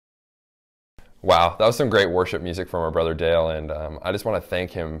Wow, that was some great worship music from our brother Dale, and I just want to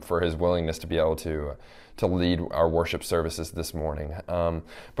thank him for his willingness to be able to lead our worship services this morning.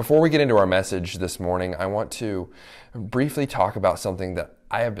 Before we get into our message this morning, I want to briefly talk about something that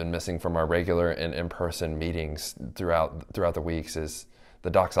I have been missing from our regular and in-person meetings throughout the weeks is the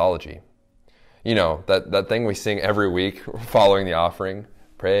doxology. You know, that thing we sing every week following the offering.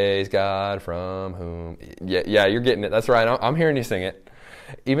 Praise God from whom... Yeah, you're getting it. That's right. I'm hearing you sing it.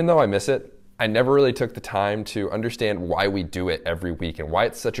 Even though I miss it, I never really took the time to understand why we do it every week and why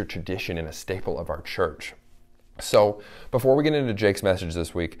it's such a tradition and a staple of our church. So before we get into Jake's message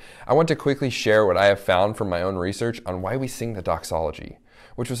this week, I want to quickly share what I have found from my own research on why we sing the doxology,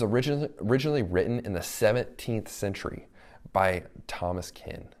 which was originally written in the 17th century by Thomas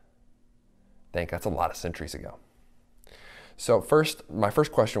Kin. That's a lot of centuries ago. So my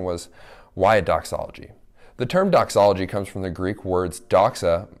first question was, why a doxology? The term doxology comes from the Greek words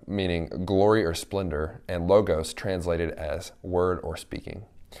doxa, meaning glory or splendor, and logos, translated as word or speaking.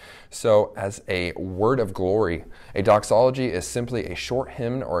 So as a word of glory, a doxology is simply a short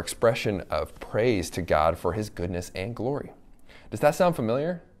hymn or expression of praise to God for his goodness and glory. Does that sound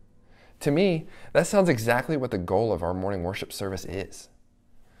familiar? To me, that sounds exactly what the goal of our morning worship service is.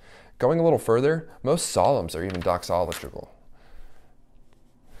 Going a little further, most psalms are even doxological.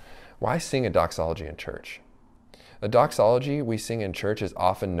 Why sing a doxology in church? The doxology we sing in church is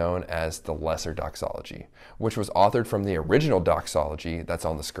often known as the Lesser Doxology, which was authored from the original doxology that's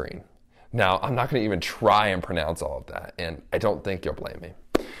on the screen. Now, I'm not going to even try and pronounce all of that, and I don't think you'll blame me.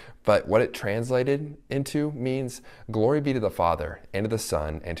 But what it translated into means, glory be to the Father, and to the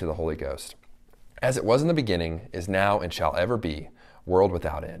Son, and to the Holy Ghost, as it was in the beginning, is now, and shall ever be, world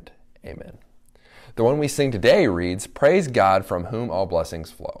without end. Amen. The one we sing today reads, praise God from whom all blessings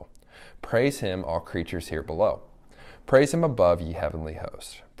flow. Praise him, all creatures here below. Praise him above, ye heavenly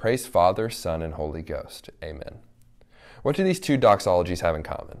hosts. Praise Father, Son, and Holy Ghost. Amen. What do these two doxologies have in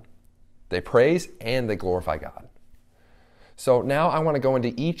common? They praise and they glorify God. So now I want to go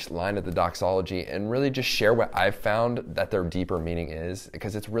into each line of the doxology and really just share what I've found that their deeper meaning is,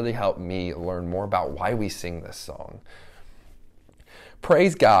 because it's really helped me learn more about why we sing this song.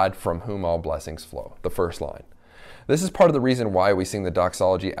 Praise God from whom all blessings flow, the first line. This is part of the reason why we sing the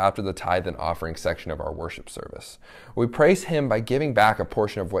doxology after the tithe and offering section of our worship service. We praise him by giving back a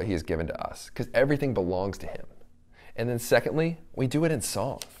portion of what he has given to us, because everything belongs to him. And then secondly, we do it in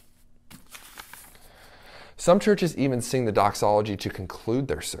song. Some churches even sing the doxology to conclude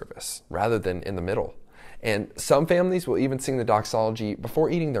their service, rather than in the middle. And some families will even sing the doxology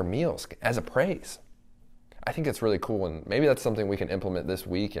before eating their meals as a praise. I think it's really cool, and maybe that's something we can implement this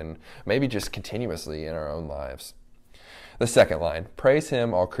week and maybe just continuously in our own lives. The second line, praise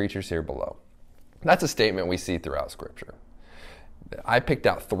him, all creatures here below. That's a statement we see throughout Scripture. I picked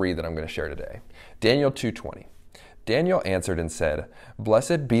out three that I'm going to share today. Daniel 2:20. Daniel answered and said,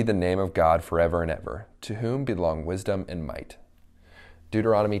 blessed be the name of God forever and ever, to whom belong wisdom and might.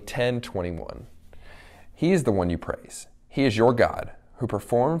 Deuteronomy 10:21. He is the one you praise. He is your God, who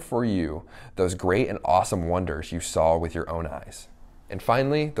performed for you those great and awesome wonders you saw with your own eyes. And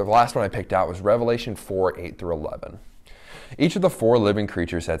finally, the last one I picked out was Revelation 4:8-11. Each of the four living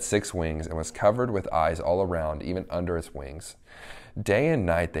creatures had 6 wings and was covered with eyes all around, even under its wings. Day and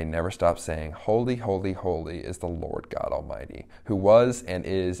night they never stopped saying, holy, holy, holy is the Lord God Almighty, who was and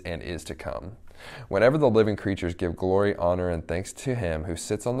is to come. Whenever the living creatures give glory, honor, and thanks to him who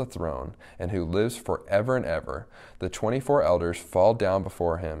sits on the throne and who lives forever and ever, the 24 elders fall down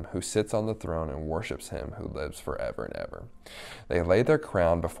before him who sits on the throne and worships him who lives forever and ever. They lay their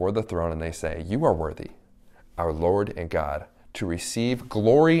crown before the throne and they say, you are worthy, our Lord and God, to receive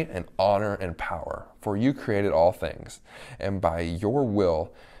glory and honor and power, for you created all things, and by your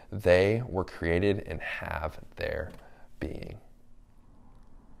will they were created and have their being.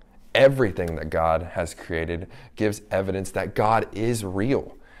 Everything that God has created gives evidence that God is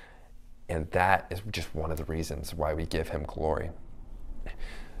real, and that is just one of the reasons why we give him glory.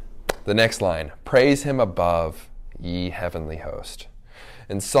 The next line, praise him above, ye heavenly host.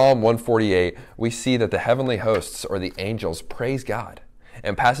 In Psalm 148, we see that the heavenly hosts, or the angels, praise God.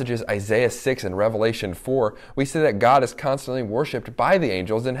 In passages Isaiah 6 and Revelation 4, we see that God is constantly worshipped by the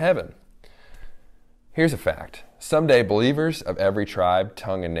angels in heaven. Here's a fact. Someday, believers of every tribe,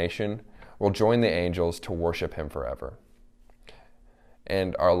 tongue, and nation will join the angels to worship him forever.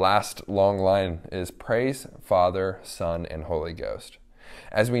 And our last long line is praise Father, Son, and Holy Ghost.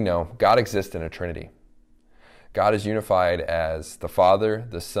 As we know, God exists in a Trinity. God is unified as the Father,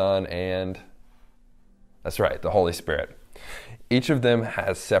 the Son, and, that's right, the Holy Spirit. Each of them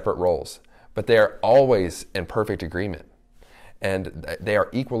has separate roles, but they are always in perfect agreement. And they are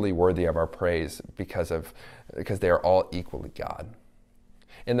equally worthy of our praise because they are all equally God.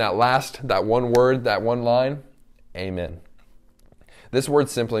 In that one word, that one line, amen. This word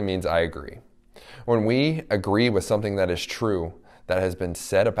simply means I agree. When we agree with something that is true, that has been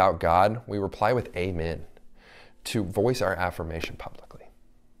said about God, we reply with amen to voice our affirmation publicly.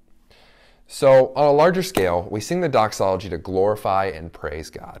 So on a larger scale, we sing the doxology to glorify and praise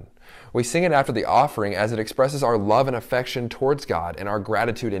God. We sing it after the offering as it expresses our love and affection towards God and our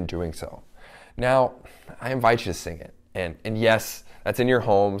gratitude in doing so. Now, I invite you to sing it. And yes, that's in your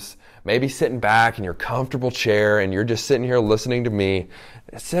homes, maybe sitting back in your comfortable chair and you're just sitting here listening to me.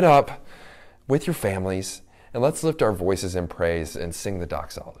 Sit up with your families and let's lift our voices in praise and sing the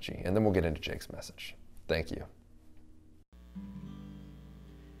doxology. And then we'll get into Jake's message. Thank you.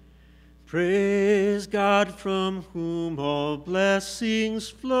 Praise God from whom all blessings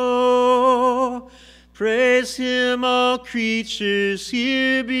flow. Praise Him, all creatures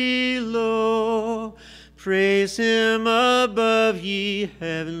here below. Praise Him above, ye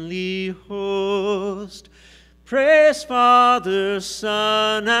heavenly host. Praise Father,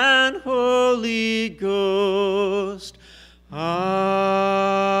 Son, and Holy Ghost.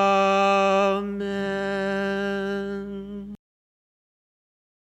 Amen.